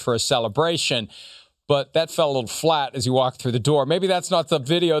present for a celebration. but that fell a little flat as you walked through the door. Maybe that's not the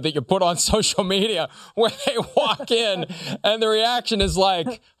video that you put on social media where they walk in and the reaction is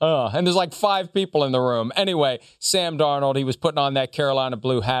like, and there's like 5 people in the room. Anyway, Sam Darnold, he was putting on that Carolina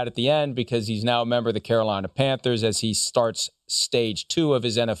blue hat at the end because he's now a member of the Carolina Panthers as he starts stage 2 of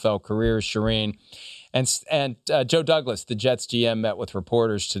his NFL career, Shireen. And Joe Douglas, the Jets GM, met with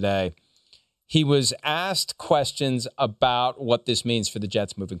reporters today. He was asked questions about what this means for the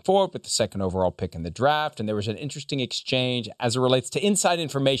Jets moving forward with the second overall pick in the draft. And there was an interesting exchange as it relates to inside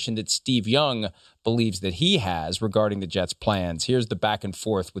information that Steve Young believes that he has regarding the Jets' plans. Here's the back and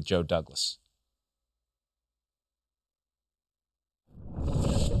forth with Joe Douglas.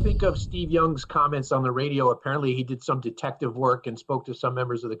 Think of Steve Young's comments on the radio. Apparently he did some detective work and spoke to some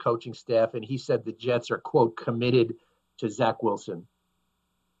members of the coaching staff, and he said the Jets are, quote, committed to Zach Wilson.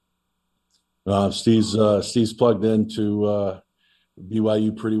 Steve's plugged into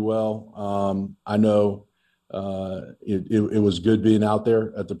BYU pretty well. I know it was good being out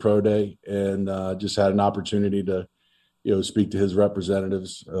there at the pro day and just had an opportunity to, speak to his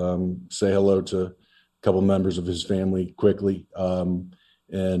representatives, say hello to a couple members of his family quickly. And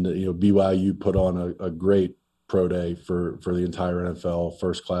BYU put on a great pro day for the entire NFL,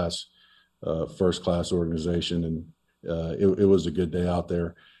 first class organization, and it was a good day out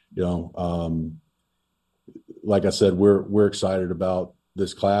there. Like I said, we're excited about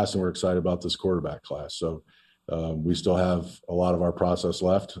this class and we're excited about this quarterback class. So we still have a lot of our process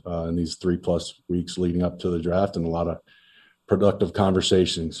left in these 3+ weeks leading up to the draft, and a lot of productive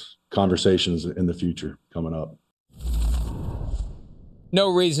conversations in the future coming up. No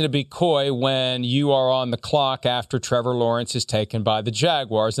reason to be coy when you are on the clock after Trevor Lawrence is taken by the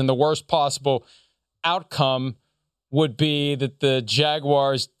Jaguars. And the worst possible outcome would be that the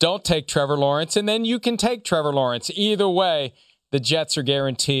Jaguars don't take Trevor Lawrence, and then you can take Trevor Lawrence. Either way, the Jets are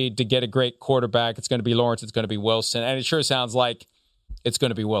guaranteed to get a great quarterback. It's going to be Lawrence. It's going to be Wilson. And it sure sounds like it's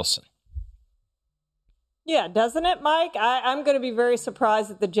going to be Wilson. Yeah, doesn't it, Mike? I'm going to be very surprised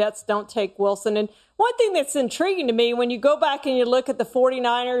that the Jets don't take Wilson. And one thing that's intriguing to me, when you go back and you look at the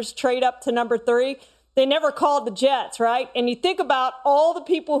 49ers trade up to number 3, they never called the Jets, right? And you think about all the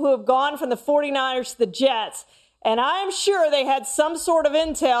people who have gone from the 49ers to the Jets, and I'm sure they had some sort of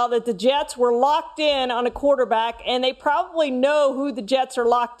intel that the Jets were locked in on a quarterback, and they probably know who the Jets are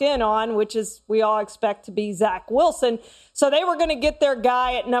locked in on, which is we all expect to be Zach Wilson. So they were going to get their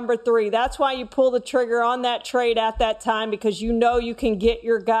guy at number 3. That's why you pull the trigger on that trade at that time, because you know you can get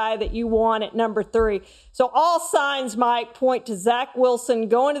your guy that you want at number 3. So all signs, Mike, point to Zach Wilson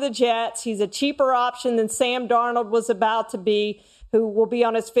going to the Jets. He's a cheaper option than Sam Darnold was about to be, who will be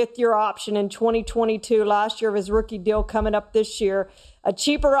on his 5th-year option in 2022, last year of his rookie deal coming up this year. A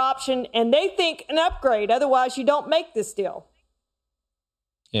cheaper option, and they think an upgrade. Otherwise, you don't make this deal.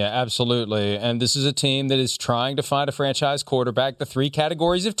 Yeah, absolutely. And this is a team that is trying to find a franchise quarterback. The 3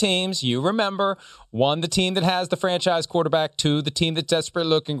 categories of teams, you remember: 1, the team that has the franchise quarterback; 2, the team that's desperately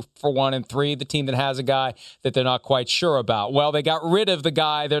looking for one; and 3, the team that has a guy that they're not quite sure about. Well, they got rid of the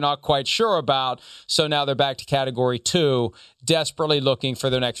guy they're not quite sure about, so now they're back to category 2, desperately looking for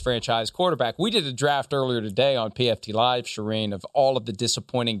their next franchise quarterback. We did a draft earlier today on PFT Live, Shireen, of all of the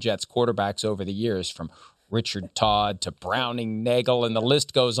disappointing Jets quarterbacks over the years, from Richard Todd to Browning, Nagel, and the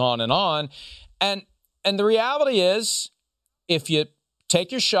list goes on and on. And the reality is, if you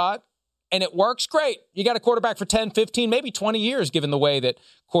take your shot and it works, great. You got a quarterback for 10, 15, maybe 20 years, given the way that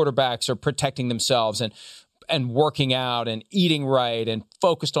quarterbacks are protecting themselves and working out and eating right and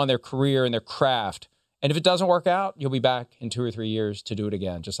focused on their career and their craft. And if it doesn't work out, you'll be back in 2 or 3 years to do it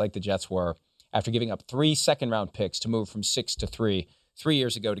again, just like the Jets were after giving up 3 second-round picks to move from 6 to 3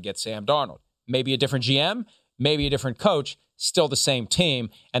 years ago to get Sam Darnold. Maybe a different GM, maybe a different coach, still the same team,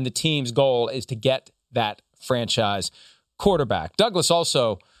 and the team's goal is to get that franchise quarterback. Douglas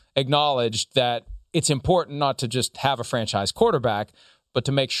also acknowledged that it's important not to just have a franchise quarterback, but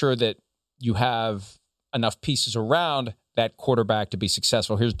to make sure that you have enough pieces around that quarterback to be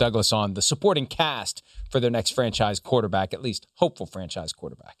successful. Here's Douglas on the supporting cast for their next franchise quarterback, at least hopeful franchise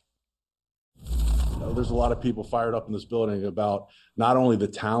quarterback. There's a lot of people fired up in this building about not only the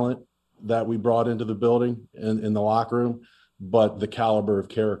talent that we brought into the building in the locker room, but the caliber of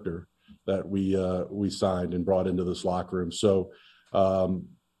character that we signed and brought into this locker room. So,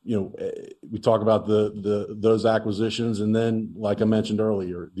 we talk about those acquisitions, and then, like I mentioned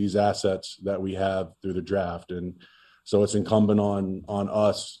earlier, these assets that we have through the draft. And so it's incumbent on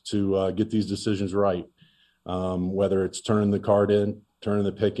us to get these decisions right, whether it's turning the card in, turning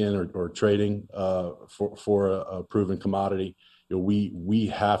the pick in, or trading for a proven commodity. We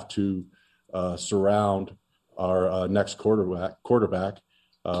have to surround our next quarterback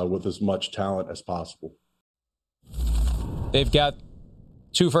with as much talent as possible. They've got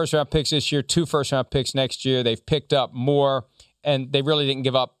 2 first-round picks this year, 2 first-round picks next year. They've picked up more, and they really didn't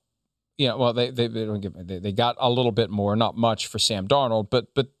give up. Well, they got a little bit more, not much for Sam Darnold, but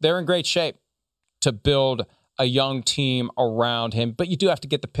they're in great shape to build a young team around him. But you do have to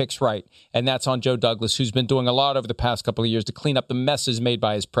get the picks right, and that's on Joe Douglas, who's been doing a lot over the past couple of years to clean up the messes made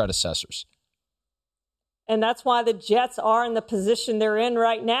by his predecessors. And that's why the Jets are in the position they're in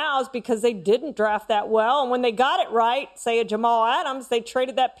right now, is because they didn't draft that well. And when they got it right, say a Jamal Adams, they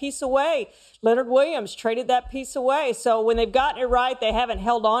traded that piece away. Leonard Williams traded that piece away. So when they've gotten it right, they haven't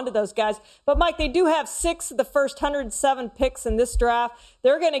held on to those guys. But, Mike, they do have 6 of the first 107 picks in this draft.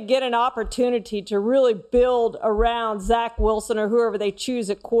 They're going to get an opportunity to really build around Zach Wilson or whoever they choose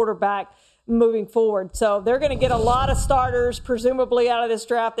at quarterback moving forward. So they're going to get a lot of starters, presumably, out of this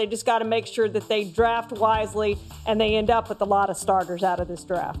draft. They just got to make sure that they draft wisely and they end up with a lot of starters out of this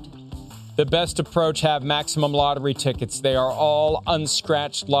draft. The best approach, have maximum lottery tickets. They are all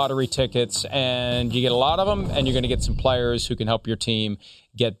unscratched lottery tickets, and you get a lot of them, and you're going to get some players who can help your team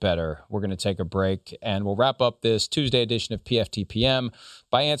get better. We're going to take a break, and we'll wrap up this Tuesday edition of PFTPM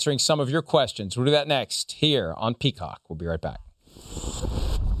by answering some of your questions. We'll do that next here on Peacock. We'll be right back.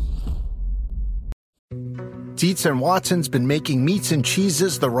 Dietz & Watson's been making meats and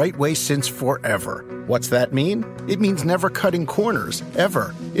cheeses the right way since forever. What's that mean? It means never cutting corners,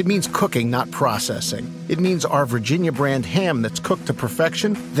 ever. It means cooking, not processing. It means our Virginia brand ham that's cooked to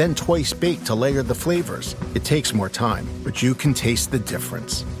perfection, then twice baked to layer the flavors. It takes more time, but you can taste the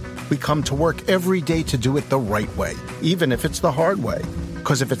difference. We come to work every day to do it the right way, even if it's the hard way.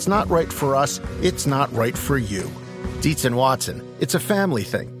 Because if it's not right for us, it's not right for you. Dietz & Watson, it's a family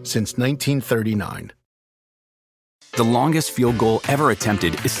thing since 1939. The longest field goal ever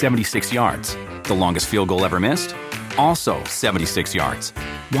attempted is 76 yards. The longest field goal ever missed? Also 76 yards.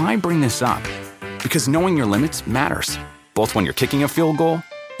 Why bring this up? Because knowing your limits matters, both when you're kicking a field goal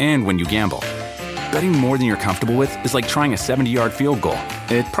and when you gamble. Betting more than you're comfortable with is like trying a 70-yard field goal.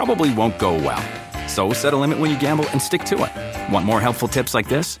 It probably won't go well. So set a limit when you gamble and stick to it. Want more helpful tips like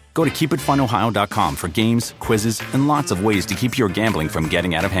this? Go to keepitfunohio.com for games, quizzes, and lots of ways to keep your gambling from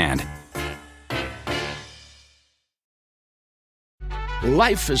getting out of hand.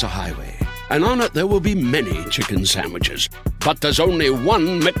 Life is a highway, and on it there will be many chicken sandwiches. But there's only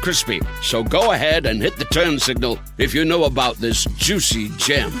one McCrispy. So go ahead and hit the turn signal if you know about this juicy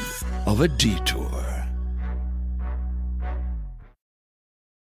gem of a detour.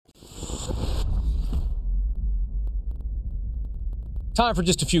 Time for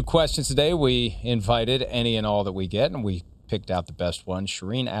just a few questions today. We invited any and all that we get, and we picked out the best one.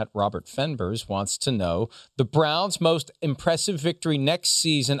 Shireen at Robert Fenbers wants to know the Browns' most impressive victory next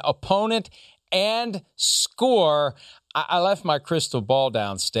season, opponent, and score. I left my crystal ball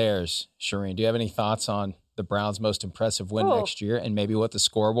downstairs. Shireen, do you have any thoughts on the Browns' most impressive win next year and maybe what the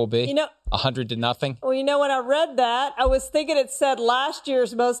score will be? 100-0? Well, when I read that, I was thinking it said last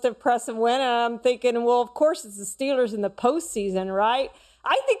year's most impressive win, and I'm thinking, well, of course it's the Steelers in the postseason, right?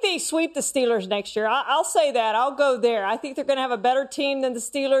 I think they sweep the Steelers next year. I'll say that. I'll go there. I think they're going to have a better team than the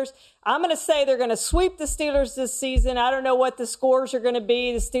Steelers. I'm going to say they're going to sweep the Steelers this season. I don't know what the scores are going to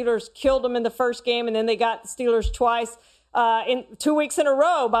be. The Steelers killed them in the first game, and then they got the Steelers twice in 2 weeks in a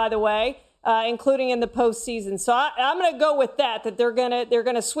row, by the way, including in the postseason. So I'm going to go with that they're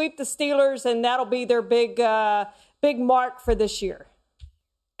going to sweep the Steelers, and that'll be their big mark for this year.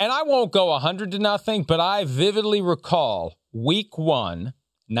 And I won't go 100-0, but I vividly recall Week 1,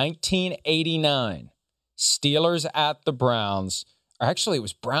 1989, Steelers at the Browns. Or actually, it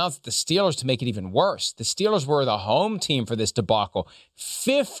was Browns at the Steelers to make it even worse. The Steelers were the home team for this debacle.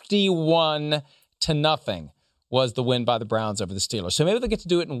 51-0 was the win by the Browns over the Steelers. So maybe they'll get to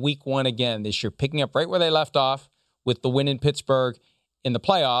do it in Week 1 again this year, picking up right where they left off with the win in Pittsburgh in the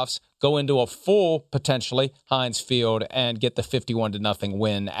playoffs, go into a full, potentially, Heinz Field and get the 51-0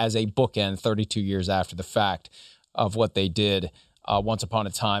 win as a bookend 32 years after the fact of what they did once upon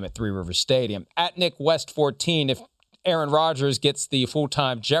a time at Three Rivers Stadium. At Nick West 14, if Aaron Rodgers gets the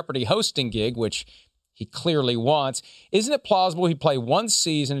full-time Jeopardy hosting gig, which he clearly wants, isn't it plausible he play one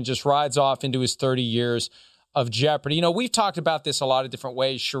season and just rides off into his 30 years of Jeopardy? We've talked about this a lot of different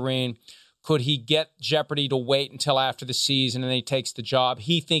ways, Shireen. Could he get Jeopardy to wait until after the season and then he takes the job?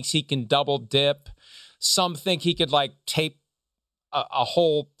 He thinks he can double dip. Some think he could tape a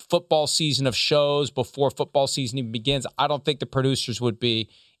whole football season of shows before football season even begins. I don't think the producers would be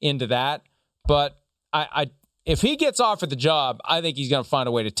into that. But if he gets offered the job, I think he's going to find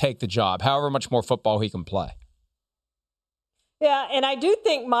a way to take the job, however much more football he can play. Yeah, and I do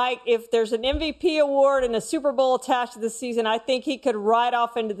think, Mike, if there's an MVP award and a Super Bowl attached to the season, I think he could ride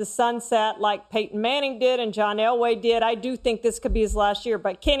off into the sunset like Peyton Manning did and John Elway did. I do think this could be his last year,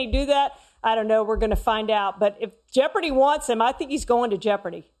 but can he do that? I don't know. We're going to find out. But if Jeopardy wants him, I think he's going to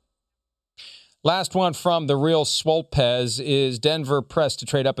Jeopardy. Last one from the real Swolpez is Denver pressed to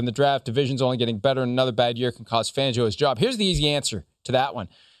trade up in the draft. Division's only getting better, and another bad year can cost Fangio his job. Here's the easy answer to that one.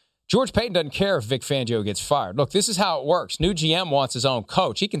 George Paton doesn't care if Vic Fangio gets fired. Look, this is how it works. New GM wants his own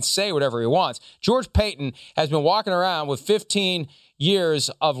coach. He can say whatever he wants. George Paton has been walking around with 15 years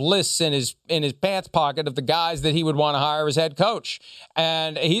of lists in his pants pocket of the guys that he would want to hire as head coach.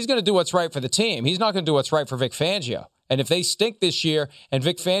 And he's going to do what's right for the team. He's not going to do what's right for Vic Fangio. And if they stink this year and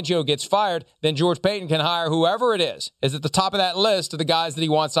Vic Fangio gets fired, then George Paton can hire whoever it is at the top of that list of the guys that he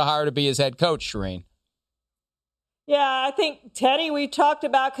wants to hire to be his head coach, Shireen. Yeah, I think Teddy, we talked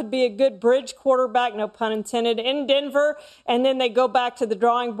about, could be a good bridge quarterback, no pun intended, in Denver. And then they go back to the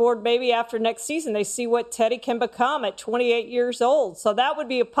drawing board maybe after next season. They see what Teddy can become at 28 years old. So that would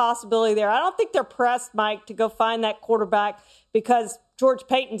be a possibility there. I don't think they're pressed, Mike, to go find that quarterback because George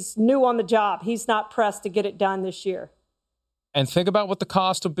Paton's new on the job. He's not pressed to get it done this year. And think about what the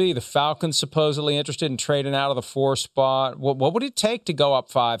cost will be. The Falcons supposedly interested in trading out of the 4 spot. What would it take to go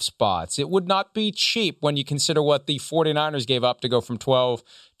up 5 spots? It would not be cheap when you consider what the 49ers gave up to go from 12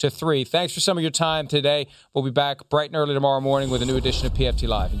 to 3. Thanks for some of your time today. We'll be back bright and early tomorrow morning with a new edition of PFT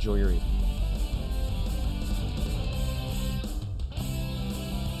Live. Enjoy your evening.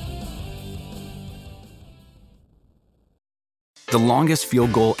 The longest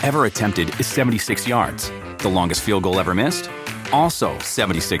field goal ever attempted is 76 yards. The longest field goal ever missed? Also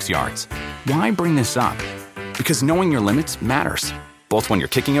 76 yards. Why bring this up? Because knowing your limits matters, both when you're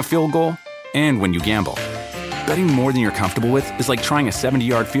kicking a field goal and when you gamble. Betting more than you're comfortable with is like trying a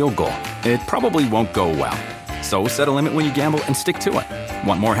 70-yard field goal. It probably won't go well. So set a limit when you gamble and stick to it.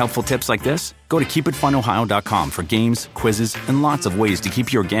 Want more helpful tips like this? Go to keepitfunohio.com for games, quizzes, and lots of ways to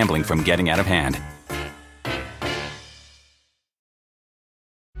keep your gambling from getting out of hand.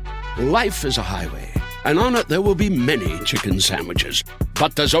 Life is a highway, and on it there will be many chicken sandwiches.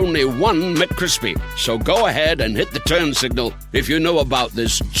 But there's only one McCrispy. So go ahead and hit the turn signal if you know about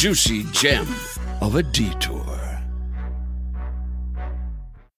this juicy gem of a detour.